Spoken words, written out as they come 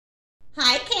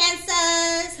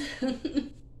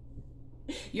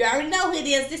You already know who it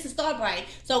is. This is Starbright.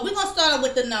 So we're going to start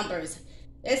with the numbers.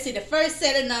 Let's see. The first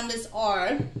set of numbers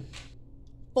are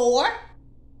 4.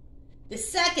 The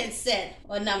second set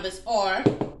of numbers are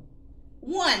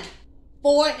 1.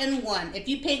 4 and 1. If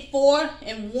you pick 4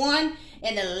 and 1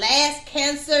 in the last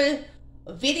Cancer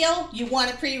video, you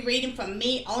want a pre-reading from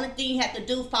me. Only thing you have to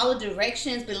do, follow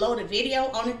directions below the video.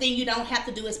 Only thing you don't have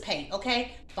to do is pay,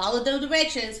 okay? Follow the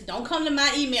directions. Don't come to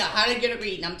my email how to get a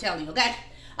reading. I'm telling you, okay?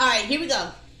 All right, here we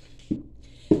go.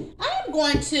 I am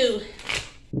going to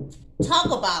talk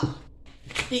about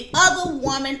the other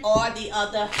woman or the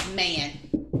other man.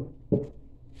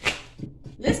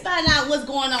 Let's find out what's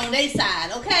going on their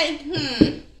side, okay?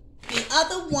 The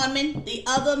other woman, the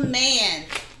other man.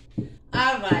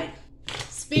 All right.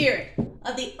 Spirit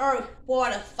of the earth,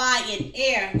 water, fire, and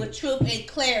air with truth and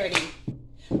clarity.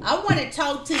 I want to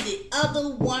talk to the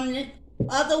other woman,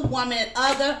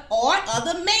 or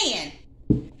other man.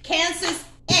 Cancer's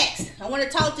ex. I want to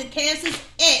talk to Cancer's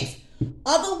ex,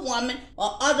 other woman,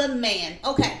 or other man.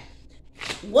 Okay.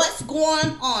 What's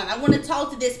going on? I want to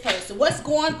talk to this person. What's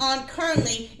going on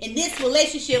currently in this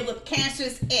relationship with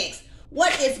Cancer's ex?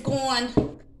 What is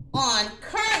going on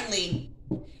currently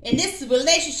in this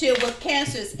relationship with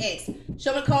Cancer's ex?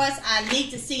 Show me cards I need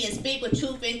to see and speak with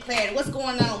truth and clarity. What's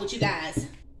going on with you guys?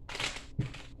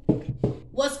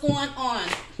 What's going on?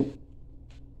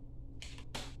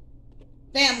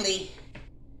 Family.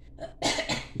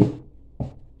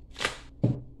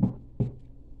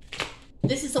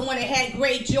 This is someone that had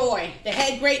great joy. They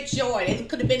had great joy. They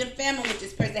could have been in family with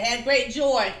this person. They had great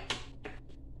joy.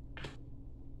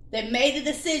 They made the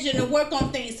decision to work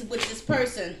on things with this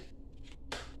person.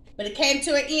 But it came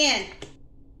to an end.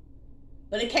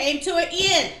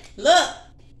 Look.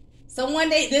 Someone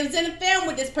they was in a family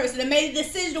with this person. They made a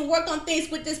decision to work on things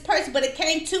with this person. But it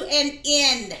came to an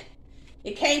end.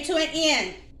 It came to an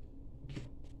end.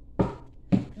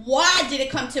 Why did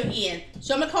it come to an end?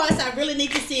 Show me cards I really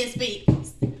need to see and speak.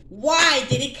 Why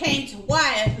did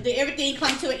everything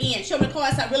come to an end? Show me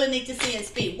cards I really need to see and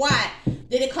speak. Why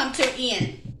did it come to an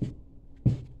end?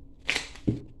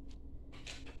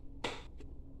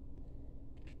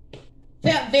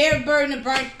 Felt very burdened and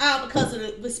burnt out because of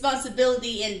the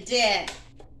responsibility and debt.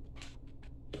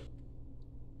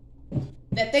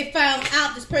 That they found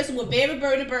out this person was very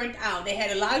burdened and burnt out. They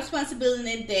had a lot of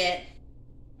responsibility and debt.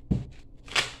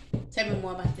 Tell me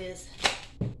more about this.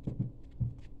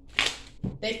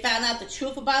 They found out the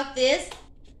truth about this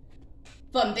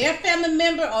from their family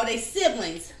member or their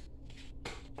siblings.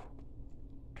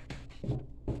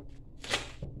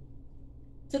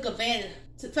 Took advantage.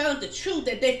 Found the truth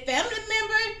that their family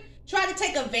member tried to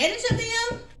take advantage of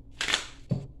them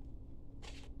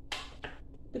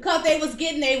because they was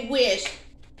getting their wish.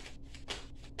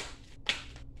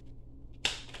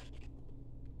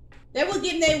 They were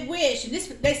getting their wish. And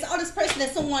they saw this person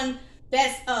as someone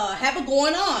that's have it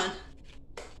going on.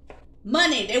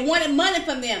 Money. They wanted money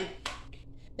from them.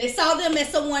 They saw them as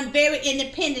someone very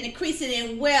independent, increasing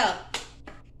in wealth.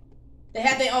 They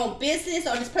have their own business,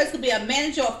 or this person could be a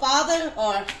manager or father,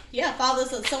 or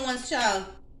fathers of someone's child.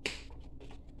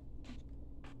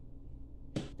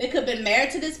 They could have been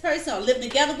married to this person or living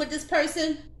together with this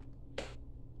person.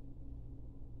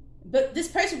 But this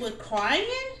person was crying.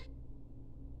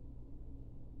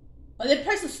 Or the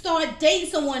person started dating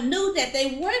someone new that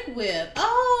they work with.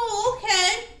 Oh,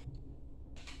 okay.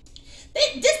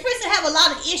 This person have a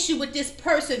lot of issue with this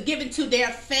person giving to their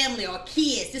family or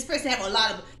kids. This person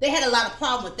they had a lot of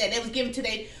problem with that. They was giving to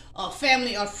their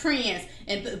family or friends.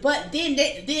 But then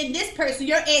this person,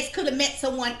 your ex could have met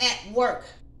someone at work.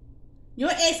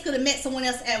 Your ex could have met someone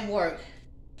else at work.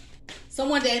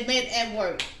 Someone that met at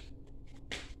work.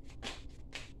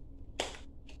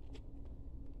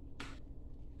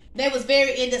 They was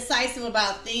very indecisive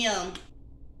about them.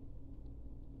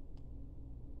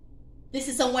 This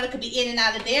is someone that could be in and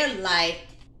out of their life.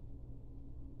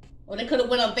 Or they could have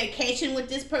went on vacation with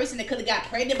this person. They could have got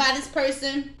pregnant by this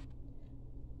person.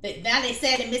 Now they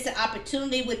said they missed an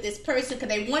opportunity with this person because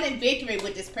they wanted victory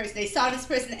with this person. They saw this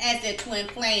person as their twin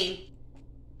flame.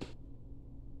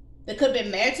 They could have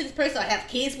been married to this person or have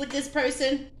kids with this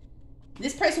person.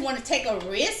 This person want to take a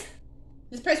risk.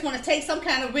 This person want to take some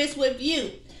kind of risk with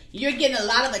you. You're getting a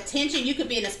lot of attention. You could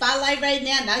be in the spotlight right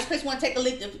now. Now this person want to take a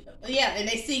leap. And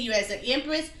they see you as an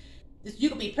empress. You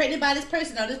could be pregnant by this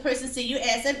person, or this person see you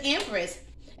as an empress.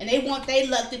 And they want their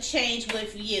luck to change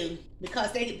with you.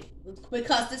 Because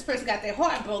this person got their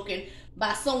heart broken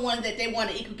by someone that they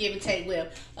want to equal give and take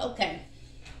with. Okay.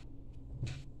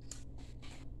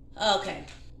 Okay.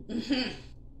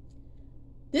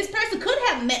 This person could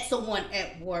have met someone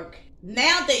at work.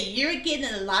 Now that you're getting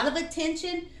a lot of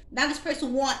attention, now this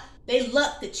person they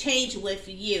luck to change with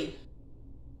you.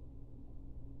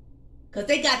 Because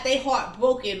they got their heart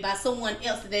broken by someone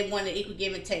else that they wanted to equal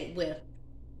give and take with.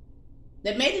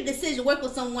 They made a decision to work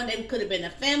with someone they could have been a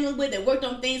family with. They worked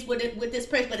on things with this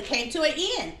person, but it came to an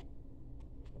end.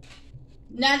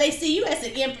 Now they see you as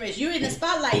an empress. You're in the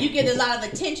spotlight. You get a lot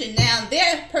of attention. Now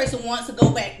their person wants to go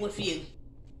back with you.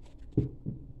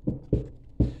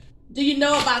 Do you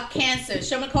know about Cancer?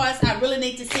 Show me cards I really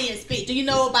need to see and speak. Do you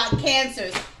know about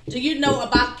Cancers? Do you know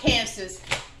about Cancers?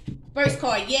 First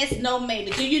card, yes, no,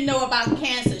 maybe. Do you know about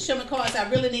Cancer? Show me cards I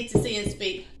really need to see and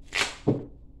speak.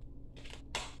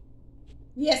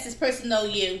 Yes, this person know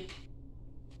you.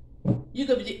 You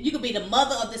could be the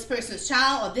mother of this person's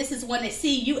child, or this is when they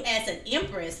see you as an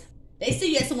empress. They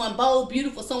see you as someone bold,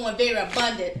 beautiful, someone very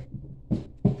abundant.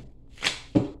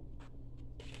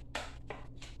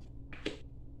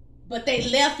 But they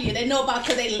left you. They know about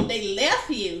because they left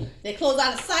you. They closed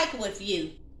out a cycle with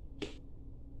you.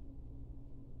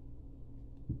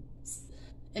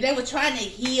 And they were trying to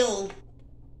heal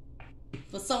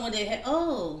for someone that had,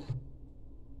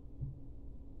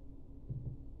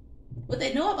 what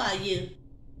they know about you.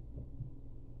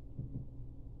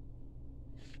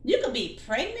 You could be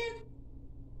pregnant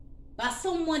by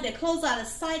someone that closed out a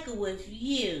cycle with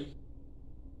you.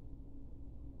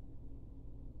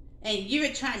 And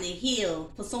you're trying to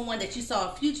heal for someone that you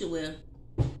saw a future with.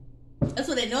 That's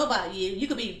what they know about you. You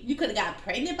could have got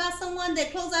pregnant by someone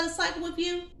that closed out a cycle with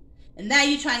you. And now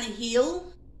you're trying to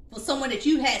heal for someone that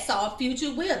you had saw a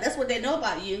future with. That's what they know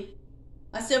about you.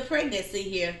 I said pregnancy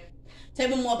here. Tell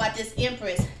me more about this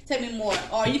empress. Tell me more.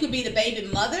 Or you could be the baby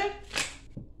mother.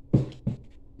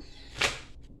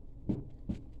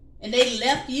 And they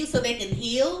left you so they can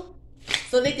heal.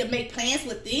 So they can make plans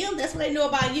with them. That's what they know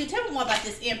about you. Tell me more about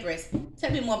this empress.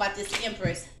 Tell me more about this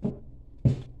empress.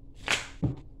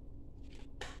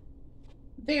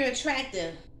 Very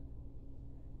attractive.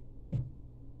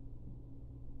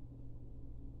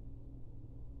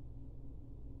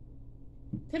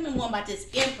 Tell me more about this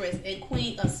empress and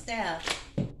queen of staff.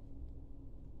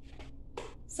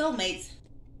 Soulmates.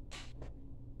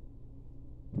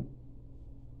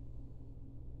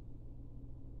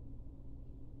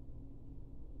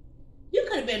 You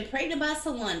could have been pregnant by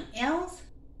someone else.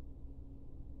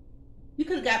 You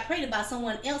could have got pregnant by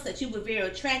someone else that you were very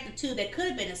attracted to that could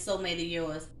have been a soulmate of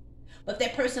yours. But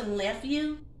that person left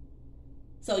you.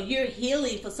 So you're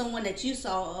healing for someone that you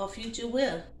saw a future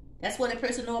with. That's what that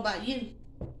person know about you.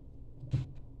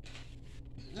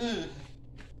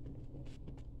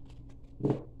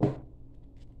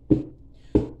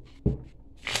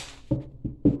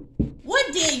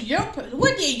 What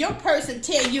did your person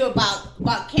tell you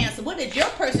about Cancer? What did your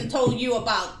person told you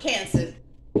about Cancer?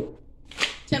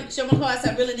 Show me cards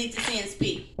I really need to see and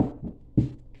speak.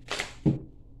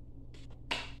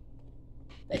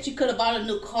 That you could have bought a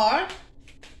new car,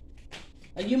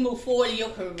 or you move forward in your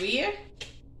career.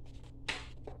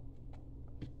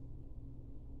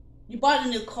 You bought a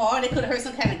new car. They could have heard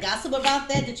some kind of gossip about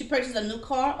that. Did you purchase a new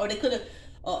car? Or they could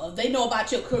have, they know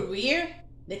about your career.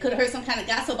 They could have heard some kind of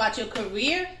gossip about your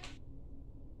career.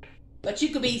 But you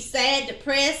could be sad,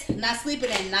 depressed, not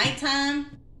sleeping at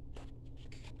nighttime.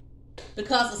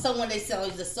 Because of someone they saw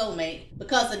as a soulmate.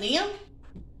 Because of them.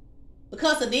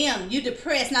 Because of them, you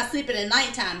depressed, not sleeping at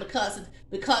nighttime. Because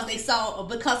they saw, or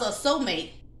because of a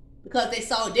soulmate. Because they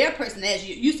saw their person as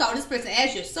you. You saw this person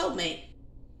as your soulmate.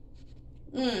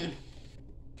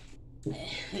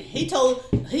 He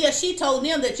or she told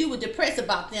them that you were depressed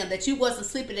about them, that you wasn't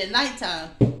sleeping at nighttime,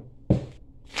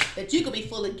 that you could be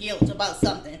full of guilt about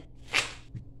something.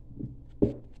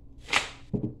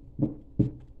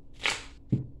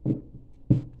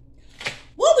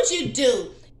 What would you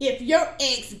do if your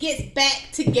ex gets back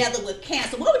together with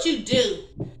Cancer? What would you do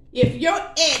if your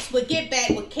ex would get back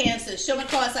with Cancer? Show me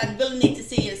cards I really need to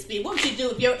see and speak. What would you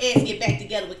do if your ex get back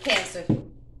together with Cancer?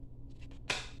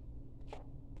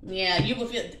 Yeah, they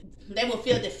will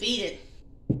feel defeated.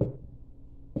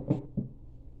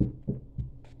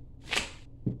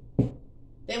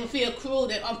 They will feel cruel,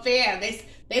 they're unfair.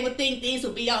 They would think things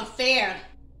will be unfair.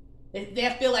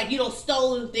 They'll feel like you don't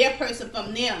stole their person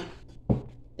from them.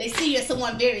 They will see you as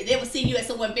someone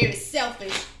very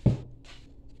selfish.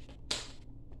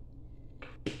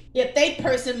 If they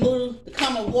person move to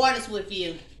common waters with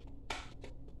you,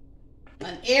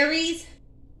 an Aries,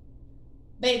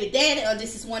 baby daddy, or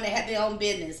this is one that have their own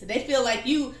business. They feel like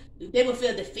they will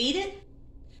feel defeated.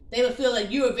 They will feel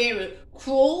like you are very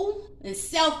cruel and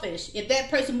selfish if that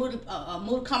person moved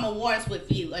common waters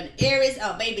with you. An Aries,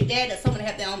 or baby daddy, or someone that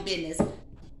have their own business.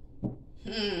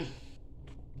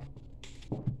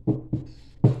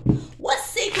 What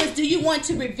secrets do you want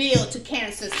to reveal to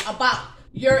Cancers about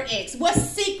your ex? What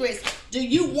secrets do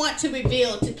you want to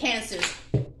reveal to Cancers?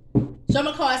 Show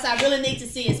me cards I really need to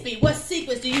see and speak. What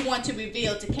secrets do you want to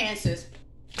reveal to Cancers?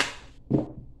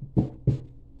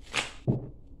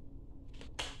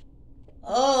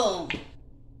 Oh.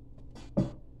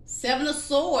 7 of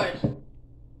Swords.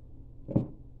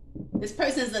 This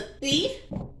person is a thief.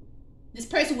 This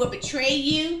person will betray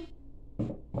you.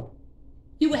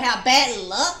 You will have bad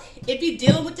luck if you're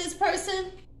dealing with this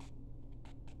person.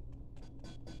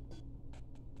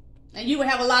 And you will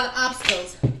have a lot of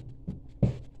obstacles.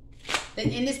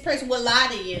 And this person will lie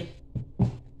to you.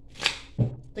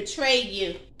 Betray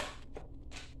you.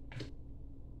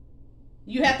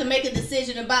 You have to make a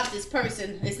decision about this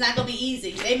person. It's not going to be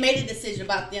easy. They made a decision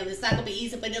about them. It's not going to be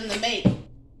easy for them to make.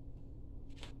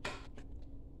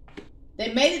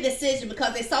 They made a decision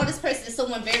because they saw this person as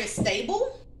someone very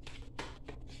stable.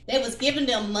 They was giving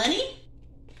them money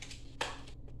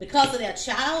because of their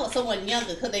child or someone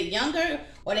younger, because they're younger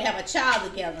or they have a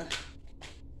child together.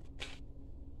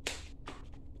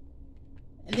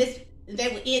 And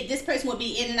this person will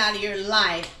be in and out of your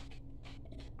life.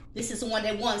 This is someone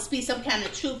that wants to speak some kind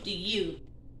of truth to you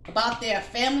about their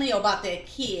family or about their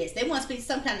kids. They want to speak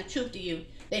some kind of truth to you.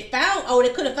 They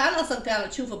could have found out some kind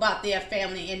of truth about their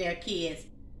family and their kids.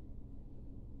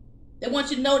 They want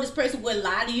you to know this person will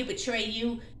lie to you, betray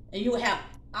you, and you will have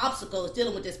obstacles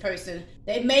dealing with this person.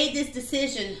 They made this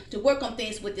decision to work on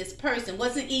things with this person. It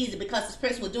wasn't easy because this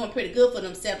person was doing pretty good for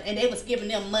themselves and they was giving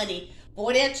them money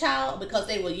for their child because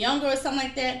they were younger or something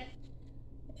like that.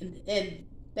 And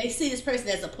they see this person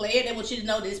as a player. They want you to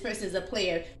know that this person is a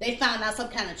player. They found out some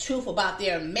kind of truth about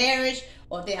their marriage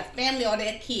or their family or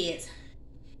their kids.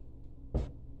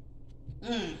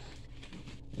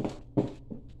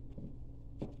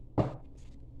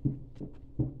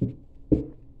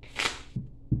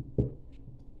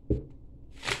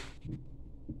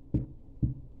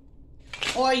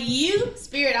 Or you,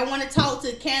 Spirit, I want to talk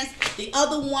to Cancer, the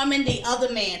other woman, the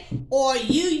other man. Or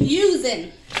you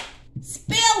using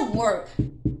spell work.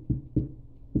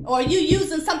 Or you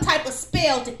using some type of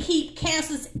spell to keep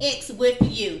Cancer's ex with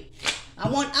you. I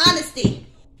want honesty.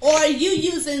 Or you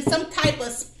using some type of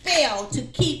spell to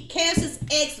keep Cancer's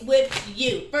ex with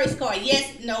you. First card,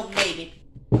 yes, no, maybe.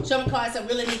 Show me cards I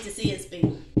really need to see and speak.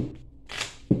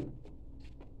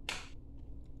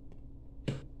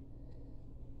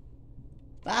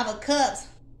 Five of Cups.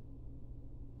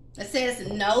 It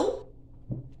says no.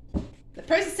 The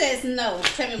person says no.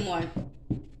 Tell me more.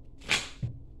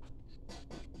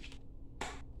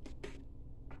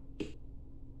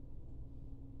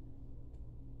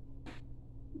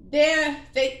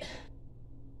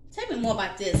 Tell me more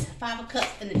about this. Five of Cups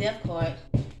and the Death card.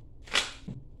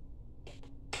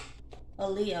 A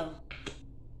Leo.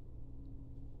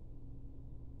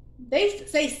 They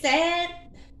say sad.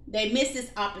 They missed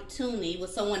this opportunity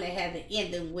with someone they had to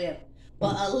end it with.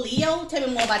 But a Leo, tell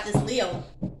me more about this Leo.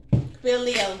 Could be a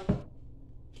Leo.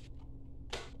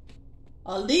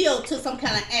 A Leo took some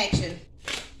kind of action.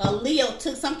 A Leo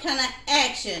took some kind of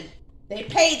action. They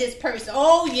paid this person.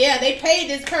 Oh yeah, they paid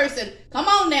this person. Come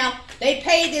on now. They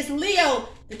paid this Leo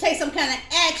to take some kind of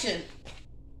action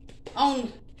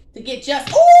to get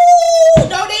justice. Ooh,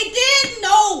 no they didn't.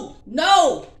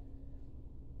 No.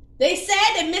 They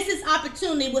said they missed this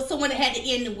opportunity with someone that had to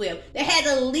end it with. They had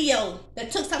a Leo that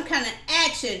took some kind of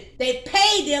action. They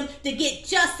paid them to get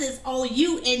justice on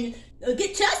you and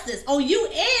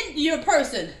your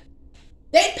person.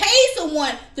 They paid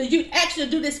someone to actually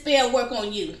do this spell work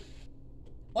on you.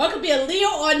 Or it could be a Leo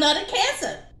or another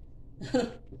Cancer.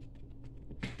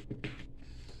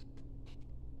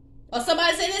 Or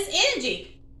somebody said this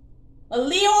energy. A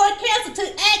Leo or a Cancer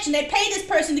took action. They paid this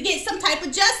person to get some type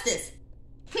of justice.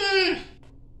 Okay.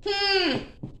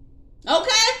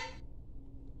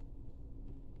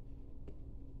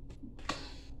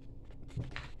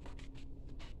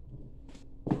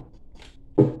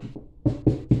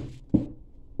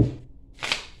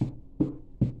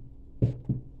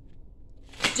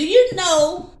 Do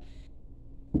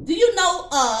you know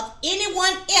of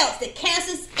anyone else that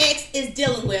Cancer's ex is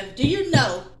dealing with? Do you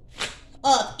know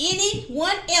of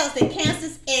anyone else that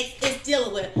Cancer's ex is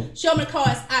dealing with? Show me the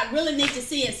cards I really need to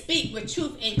see and speak with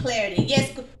truth and clarity.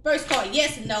 Yes, first card,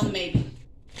 yes, no, maybe.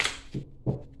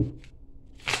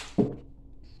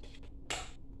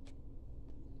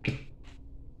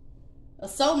 A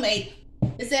soulmate.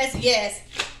 It says yes.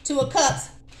 Two of Cups.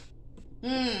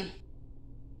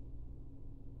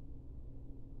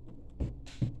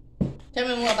 Tell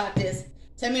me more about this.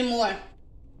 Tell me more.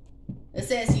 It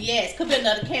says yes. Could be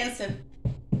another Cancer.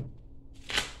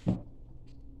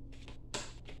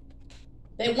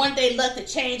 They want their luck to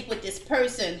change with this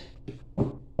person.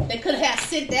 They could have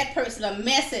sent that person a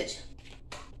message.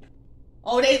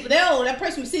 Oh, that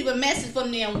person received a message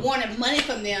from them, wanted money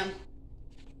from them.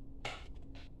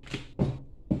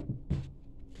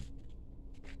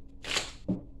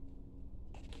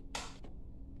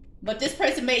 But this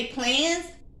person made plans.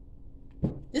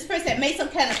 This person had made some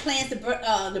kind of plans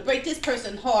to break this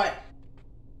person's heart.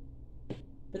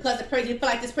 Because the person, you feel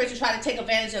like this person tried to take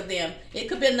advantage of them. It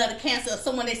could be another Cancer or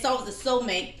someone they saw was a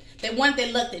soulmate. They want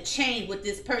their luck to change with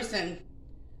this person.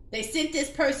 They sent this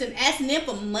person asking them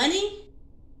for money.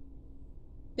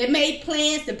 They made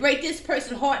plans to break this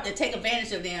person's heart to take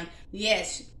advantage of them.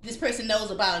 Yes, this person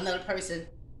knows about another person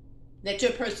that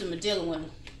your person was dealing with.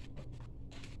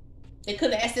 They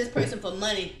could have asked this person for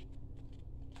money.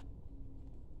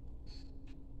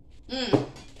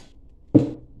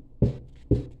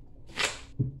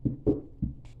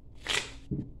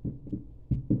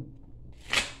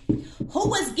 Who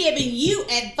was giving you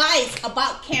advice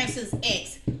about Cancer's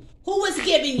ex? Who was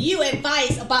giving you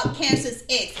advice about Cancer's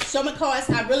ex? Show me cards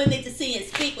I really need to see and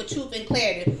speak with truth and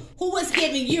clarity. Who was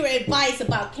giving you advice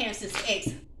about Cancer's ex?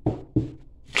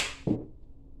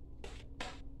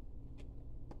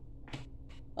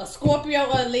 A Scorpio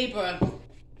or a Libra?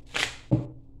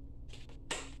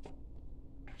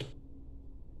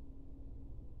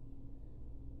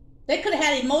 They could have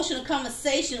had an emotional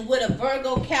conversation with a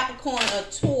Virgo, Capricorn, or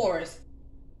Taurus.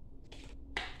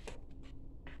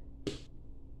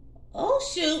 Oh,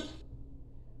 shoot.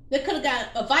 They could have got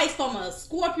advice from a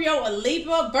Scorpio, a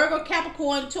Libra, Virgo,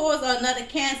 Capricorn, Taurus, or another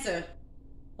Cancer.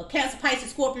 A Cancer, Pisces,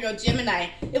 Scorpio, Gemini.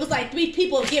 It was like 3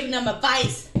 people giving them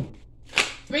advice.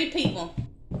 3 people.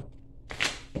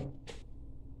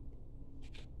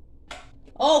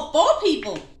 Oh, 4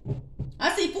 people.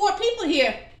 I see 4 people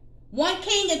here. 1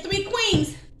 king and 3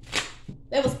 queens.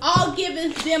 They was all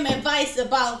giving them advice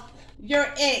about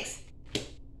your ex.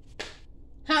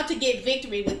 How to get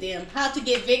victory with them. How to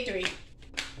get victory.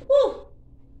 Woo.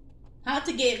 How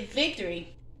to get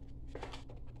victory.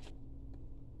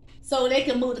 So they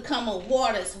can move to common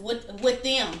waters with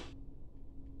them.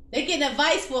 They get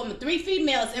advice from 3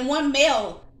 females and 1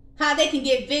 male. How they can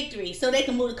get victory. So they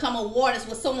can move to common waters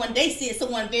with someone they see as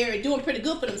someone very doing pretty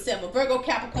good for themselves. A Virgo,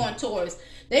 Capricorn, Taurus.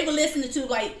 They were listening to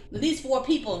like at least 4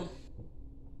 people.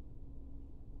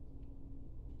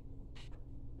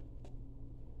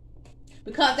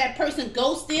 Because that person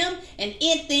ghosts them and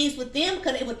end things with them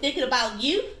because they were thinking about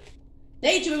you.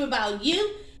 They dream about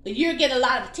you. But you're getting a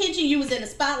lot of attention. You was in the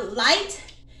spotlight.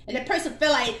 And the person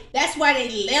felt like that's why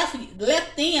they left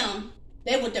them.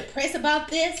 They were depressed about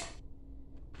this.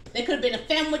 They could have been a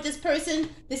family with this person.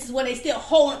 This is where they still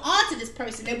holding on to this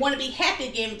person. They want to be happy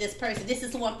again with this person. This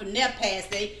is the one from their past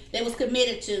they was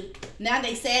committed to. Now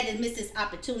they sad and missed this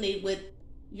opportunity with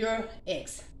your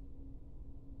ex.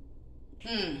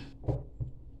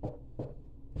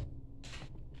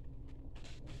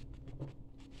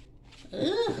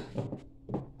 Ugh.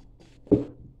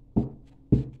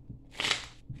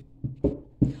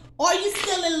 Are you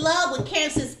still in love with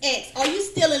Cancer's ex? Are you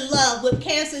still in love with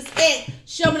Cancer's ex?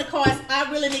 Show me the cards I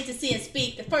really need to see and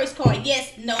speak. The first card,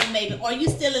 yes, no, maybe. Are you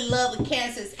still in love with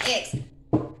Cancer's ex?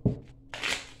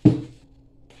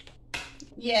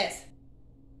 Yes.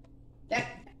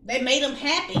 They made them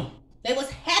happy. They was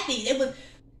happy.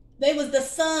 They was the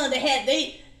son.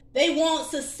 They want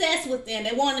success with them.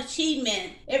 They want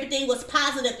achievement. Everything was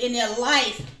positive in their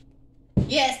life.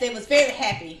 Yes, they was very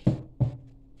happy.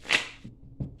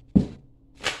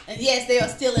 And yes, they are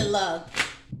still in love.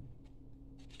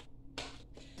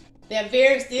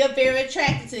 They're still very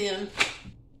attracted to him.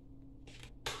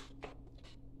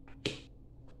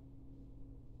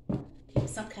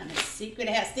 Some kind of secret.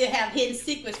 They still have hidden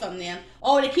secrets from them.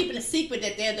 Oh, they're keeping a secret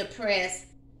that they're depressed.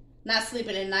 Not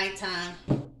sleeping at nighttime.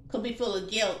 Could be full of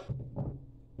guilt.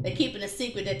 They're keeping a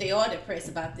secret that they are depressed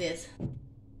about this.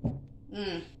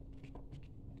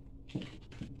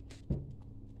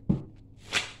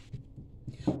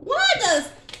 Why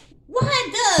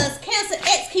does Cancer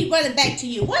X keep running back to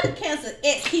you? Why does Cancer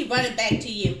X keep running back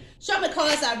to you? Show me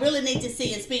cards I really need to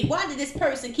see and speak. Why did this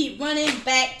person keep running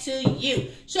back to you?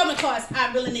 Show me cards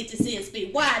I really need to see and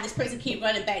speak. Why this person keep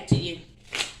running back to you?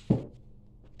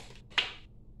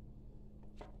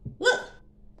 Look,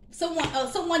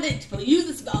 someone that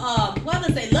uses what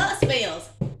does they love spells?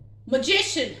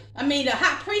 Magician. I mean, the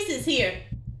high priestess here.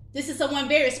 This is someone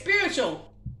very spiritual.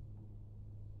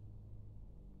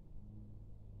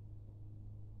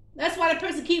 That's why the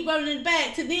person keep running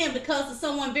back to them, because of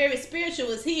someone very spiritual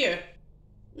is here.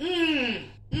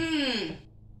 The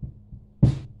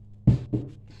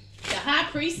high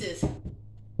priestess.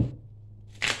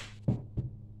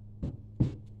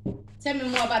 Tell me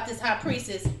more about this high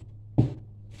priestess.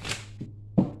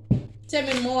 Tell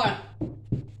me more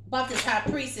about this high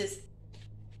priestess.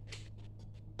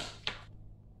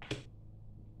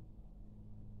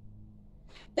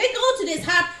 They go to this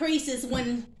high priestess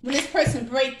when this person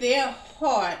breaks their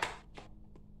heart.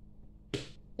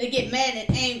 They get mad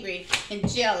and angry and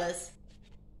jealous.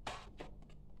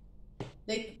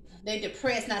 They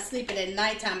depressed, not sleeping at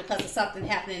nighttime because of something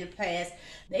happened in the past.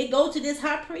 They go to this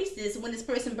high priestess when this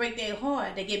person breaks their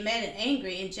heart. They get mad and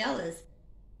angry and jealous.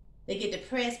 They get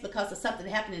depressed because of something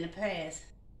that happened in the past.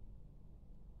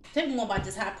 Tell me more about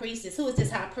this high priestess. Who is this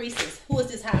high priestess? Who is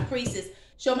this high priestess?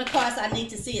 Show me cards I need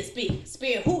to see and speak.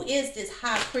 Spirit, who is this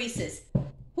high priestess?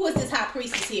 Who is this high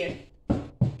priestess here?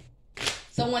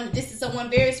 This is someone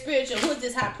very spiritual. Who is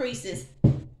this high priestess?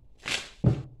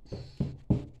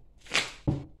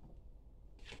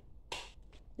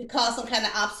 They cause some kind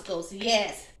of obstacles.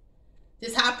 Yes.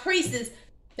 This high priestess,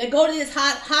 they go to this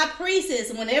high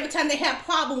priestess, and every time they have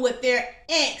problem with their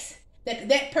ex,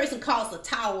 that person caused a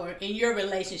tower in your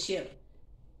relationship.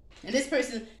 And this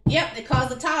person, yep, they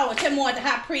caused a tower. Tell me more about the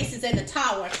high priestess and the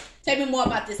tower. Tell me more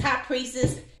about this high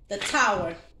priestess, the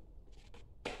tower.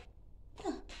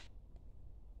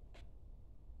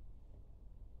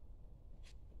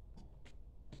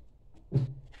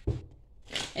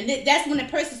 And that's when the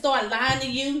person started lying to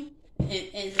you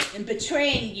and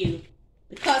betraying you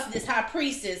because of this high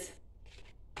priestess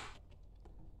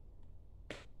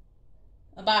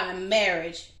about a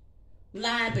marriage.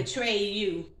 Lying, betraying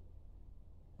you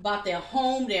about their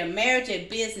home, their marriage, their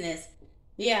business.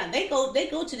 Yeah, they go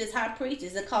to this high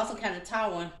priestess that cause some kind of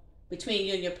tower between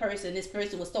you and your person. This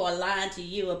person will start lying to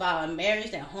you about a marriage,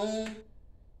 their home,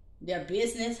 their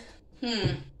business.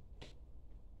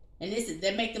 And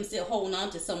that make them still holding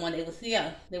on to someone.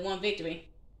 They want victory.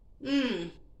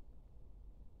 They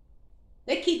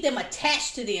keep them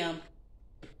attached to them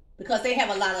because they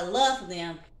have a lot of love for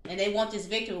them and they want this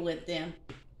victory with them.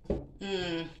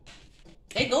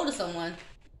 They go to someone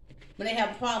when they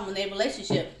have a problem in their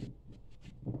relationship.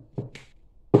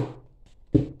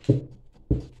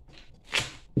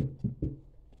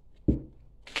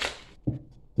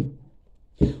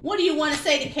 What do you want to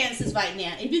say to Cancers right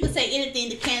now? If you could say anything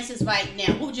to Cancers right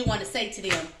now, what would you want to say to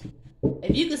them?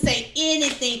 If you could say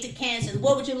anything to Cancers,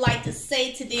 what would you like to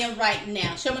say to them right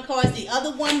now? Show me cards, the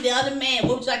other one, the other man.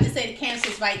 What would you like to say to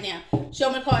Cancers right now?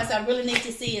 Show me cards I really need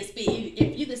to see and speak.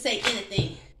 If you could say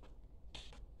anything.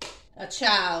 A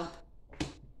child.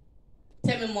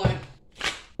 Tell me more.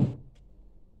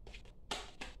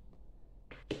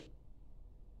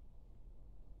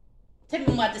 Tell me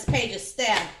more about this page of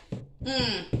staff.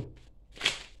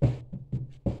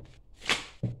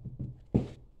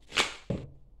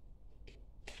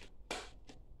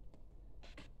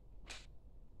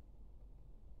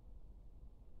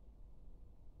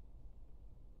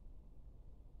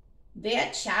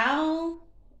 Their child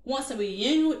wants a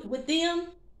reunion with them.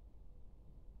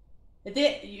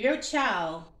 Your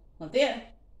child, or their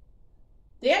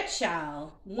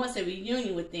child wants a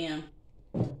reunion with them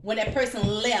when that person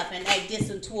left and act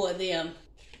distant toward them.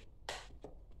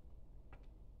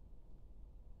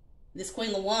 This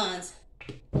Queen of Wands.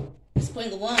 This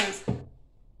Queen of Wands.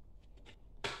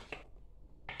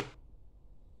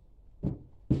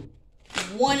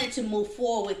 Wanted to move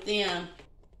forward with them.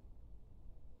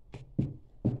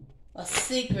 A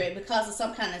secret, because of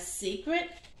some kind of secret.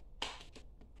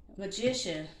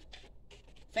 Magician.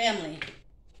 Family.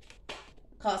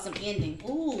 Cause some ending.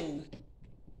 Ooh.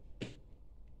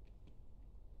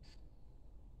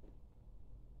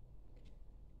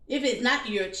 If it's not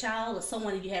your child or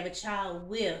someone you have a child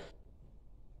with,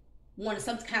 wanted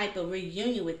some kind of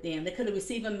reunion with them, they could have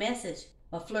received a message,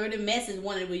 a flirty message,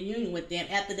 wanted a reunion with them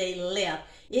after they left.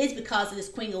 It's because of this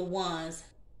Queen of Wands.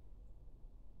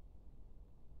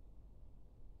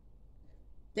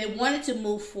 They wanted to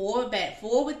move forward, back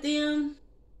forward with them.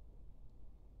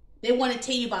 They want to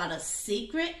tell you about a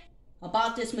secret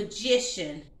about this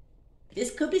magician.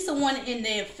 This could be someone in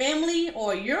their family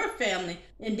or your family,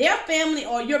 in their family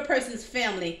or your person's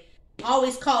family.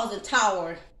 Always cause a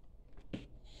tower.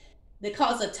 They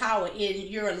cause a tower in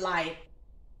your life.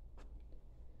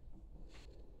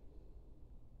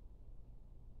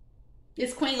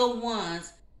 This Queen of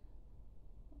Wands.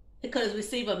 It could have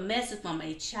received a message from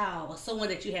a child or someone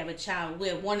that you have a child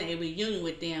with, wanting a reunion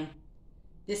with them.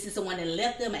 This is someone that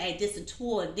left them and act distant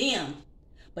toward them.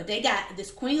 But they got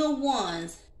this Queen of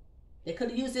Wands. They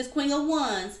could have used this Queen of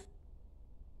Wands.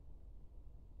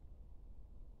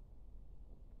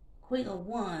 Queen of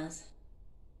Wands.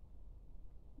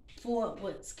 For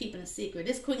what's keeping a secret.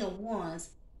 This Queen of Wands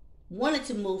wanted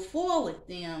to move forward with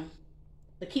them,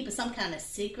 but keeping some kind of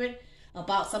secret.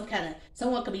 about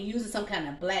someone could be using some kind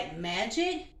of black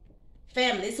magic.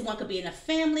 Family. This one could be in a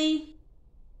family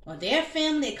or their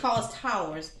family. It caused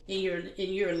towers in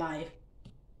your life.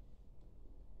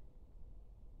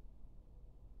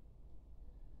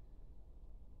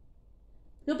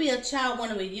 Could be a child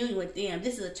wanting a reunion with them.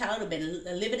 This is a child who been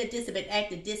living a distant, been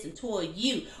acting distant toward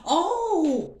you.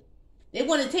 Oh, they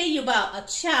want to tell you about a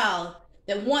child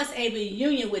that wants a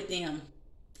reunion with them.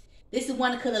 This is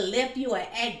one that could have left you or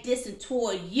act distant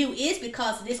toward you. It's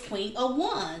because of this Queen of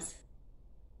Wands.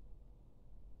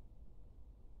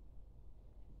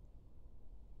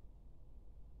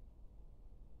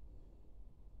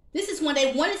 This is when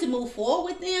they wanted to move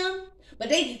forward with them, but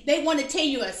they want to tell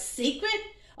you a secret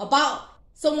about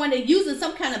someone that's using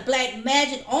some kind of black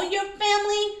magic on your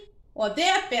family or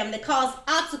their family that cause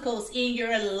obstacles in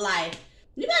your life.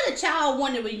 You got a child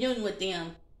wanting a reunion with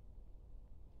them.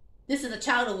 This is a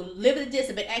child who live at a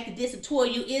distance, but acting distant toward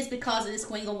you is because of this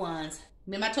Queen of Wands.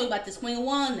 Remember I told you about this Queen of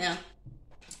Wands now.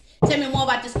 Tell me more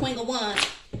about this Queen of Wands.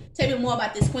 Tell me more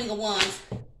about this Queen of Wands.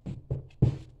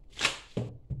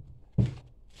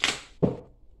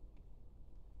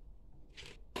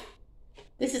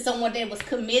 This is someone that was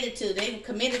committed to. They were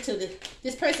committed to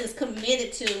this person is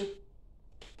committed to.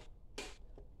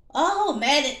 Oh,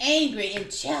 mad and angry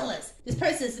and jealous. This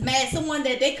person is mad. Someone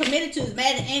that they committed to is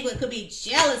mad and angry. Could be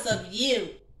jealous of you.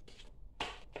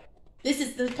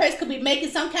 This person could be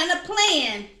making some kind of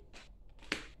plan.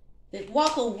 They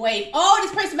walk away. Oh,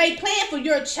 this person made a plan for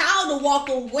your child to walk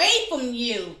away from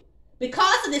you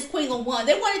because of this Queen of Wands.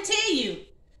 They want to tell you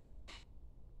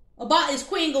about this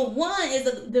Queen of Wands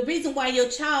is the reason why your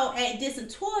child act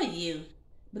distant toward you.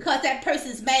 Because that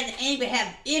person is mad and angry,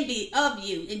 have envy of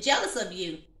you and jealous of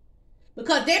you.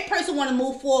 Because that person want to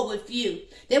move forward with you.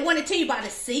 They want to tell you about a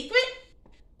secret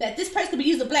that this person could be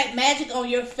using black magic on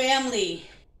your family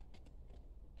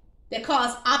that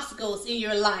cause obstacles in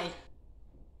your life.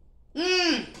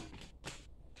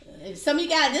 Some of you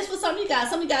guys, this for some of you guys.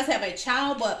 Some of you guys have a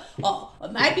child, but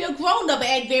it might be a grown-up but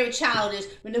act very childish.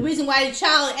 And the reason why the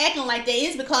child acting like that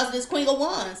is because of this Queen of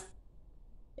Wands.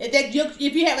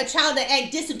 If you have a child that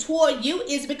act distant toward you,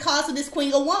 it's because of this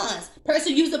Queen of Wands.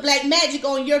 Person use the black magic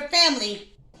on your family.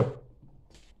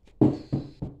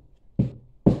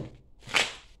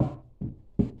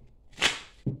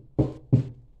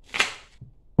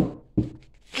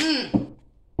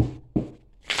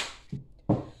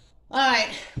 Alright.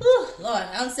 Lord,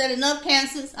 I done said enough,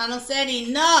 Cancers. I done said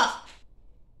enough.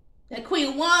 That Queen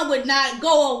of Wands would not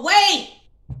go away.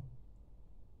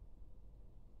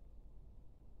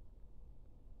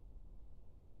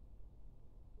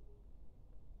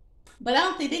 But I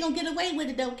don't think they're going to get away with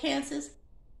it though, Cancers.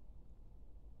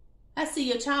 I see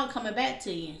your child coming back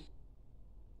to you.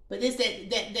 But this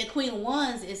that Queen of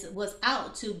Wands was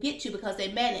out to get you because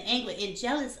they're mad and angry and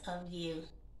jealous of you.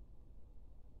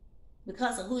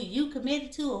 Because of who you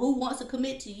committed to or who wants to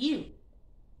commit to you.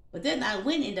 But they're not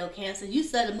winning though, Cancer. You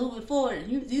started moving forward.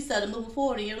 You started moving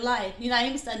forward in your life. You're not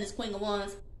even studying this Queen of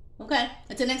Wands. Okay?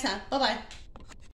 Until next time. Bye-bye.